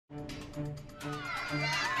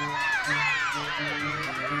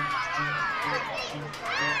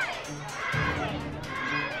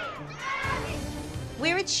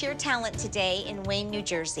We're at Sheer Talent today in Wayne, New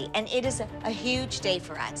Jersey, and it is a huge day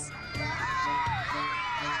for us.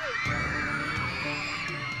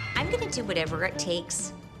 I'm gonna do whatever it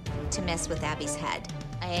takes to mess with Abby's head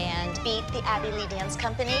and beat the Abby Lee Dance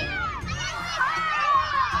Company.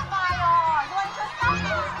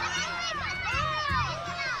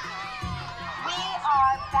 We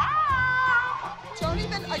are back! Don't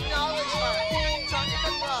even acknowledge her. Don't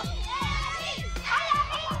even look. Hi,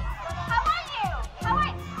 Abby. How are you? How are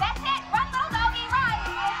you? That's it. Run, little doggy, run.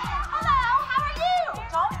 Hello, how are you?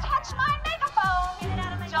 Don't touch my megaphone. Get it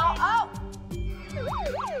out of my face.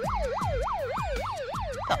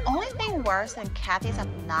 The only thing worse than Cathy's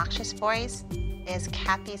obnoxious voice is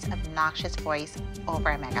Cathy's obnoxious voice over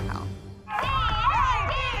a megaphone.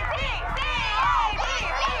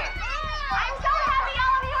 I'm so happy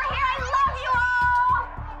all of you are here. I love you all.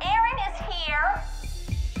 Erin is here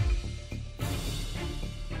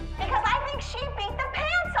because I think she beat the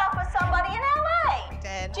pants off of somebody in LA.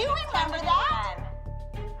 Did. Do you remember that?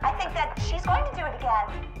 I think that she's going to do it again.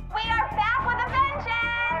 We are back with a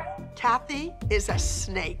vengeance. Cathy is a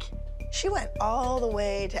snake. She went all the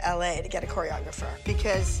way to LA to get a choreographer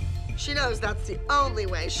because she knows that's the only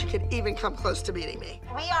way she could even come close to beating me.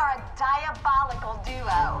 We are a diabolical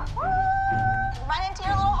duo. Woo! Run into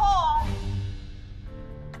your little hole.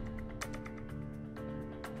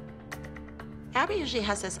 Abby usually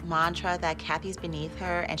has this mantra that Cathy's beneath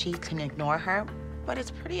her and she can ignore her, but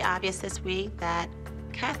it's pretty obvious this week that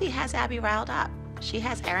Cathy has Abby riled up. She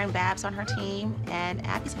has Erin Babs on her team, and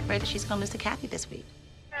Abby's afraid that she's gonna lose to Cathy this week.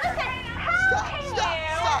 Listen, how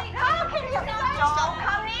can you? Don't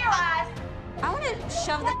come near us. I want to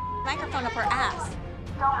shove the microphone up her ass.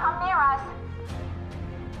 Don't come near us.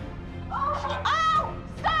 Oh,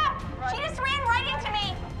 stop! She just ran right into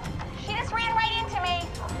me. She just ran right into me.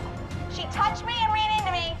 She touched me and ran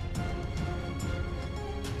into me.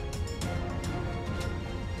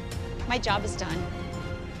 My job is done.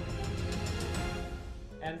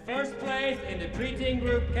 And first place in the treating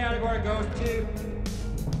group category goes to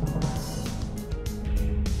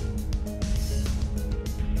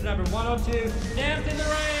number 102, Dance in the Rain.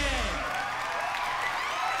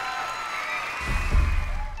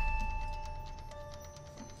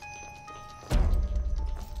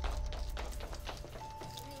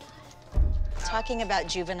 Talking about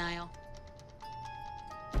juvenile.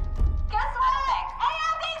 Guess what?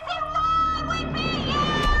 ALDC won! We beat you!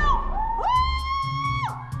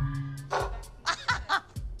 Woo!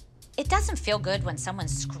 It doesn't feel good when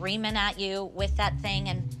someone's screaming at you with that thing,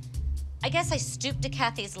 and I guess I stooped to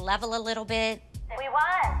Cathy's level a little bit. We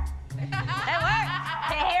won. That worked.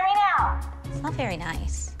 Can you hear me now? It's not very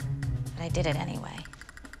nice, but I did it anyway.